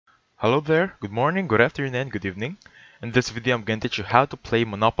Hello there, good morning, good afternoon, and good evening. In this video, I'm going to teach you how to play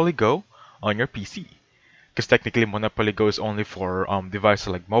Monopoly Go on your PC. Because technically, Monopoly Go is only for devices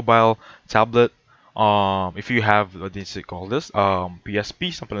like mobile, tablet, if you have, what do you call this,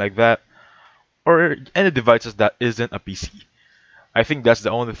 PSP, something like that, or any devices that isn't a PC. I think that's the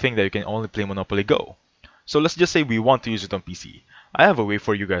only thing that you can only play Monopoly Go. So let's just say we want to use it on PC. I have a way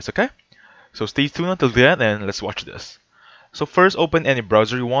for you guys, okay? So stay tuned until the end and let's watch this. So first, open any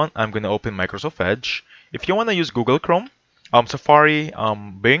browser you want. I'm going to open Microsoft Edge. If you want to use Google Chrome, Safari,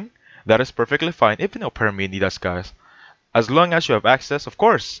 Bing, that is perfectly fine. Even Opera Mini does, guys. As long as you have access, of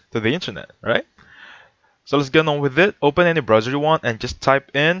course, to the internet, right? So let's get on with it. Open any browser you want and just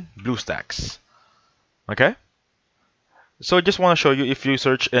type in BlueStacks. Okay? So I just want to show you, if you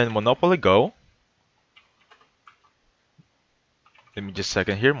search in Monopoly Go, let me just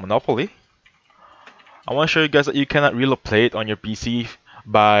second here, Monopoly. I want to show you guys that you cannot really play it on your PC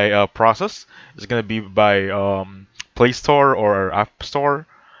by process. It's going to be by Play Store or App Store.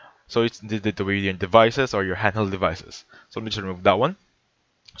 So it's the way your devices or your handheld devices. So let me just remove that one.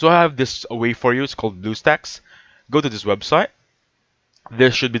 So I have this way for you. It's called BlueStacks. Go to this website.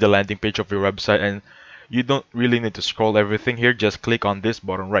 This should be the landing page of your website, and you don't really need to scroll everything here. Just click on this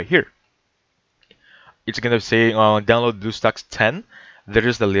button right here. It's going to say download BlueStacks 10. There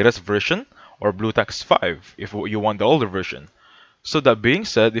is the latest version, or BlueStacks 5 if you want the older version. So that being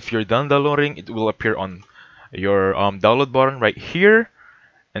said, if you're done downloading, it will appear on your download button right here.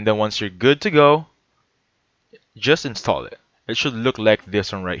 And then once you're good to go, just install it. It should look like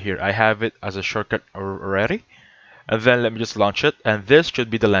this one right here. I have it as a shortcut already. And then let me just launch it. And this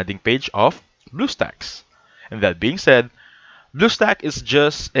should be the landing page of BlueStacks. And that being said, BlueStack is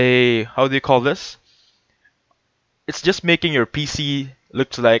just a, how do you call this? It's just making your PC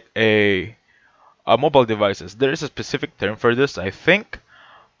look like a mobile devices. There is a specific term for this, I think.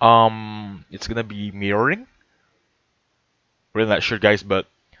 It's gonna be mirroring. We're not sure, guys, but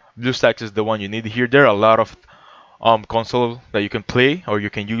BlueStacks is the one you need here. There are a lot of console that you can play or you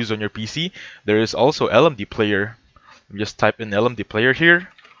can use on your PC. There is also LMD player. Just type in LMD player here.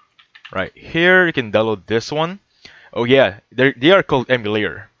 Right here, you can download this one. Oh yeah, they are called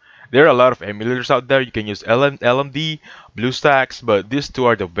Emulator. There are a lot of emulators out there. You can use LMD, BlueStacks, but these two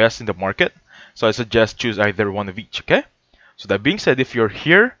are the best in the market. So I suggest choose either one of each, okay? So that being said, if you're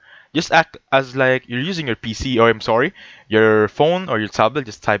here, just act as like you're using your PC, or I'm sorry, your phone or your tablet.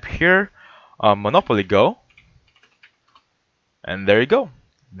 Just type here, Monopoly Go. And there you go.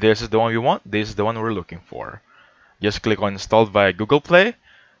 This is the one we want. This is the one we're looking for. Just click on install via Google Play.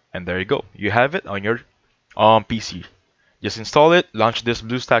 And there you go. You have it on your PC. Just install it, launch this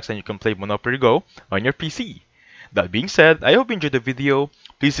BlueStacks, and you can play Monopoly Go on your PC. That being said, I hope you enjoyed the video.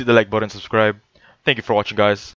 Please hit the like button, subscribe. Thank you for watching, guys.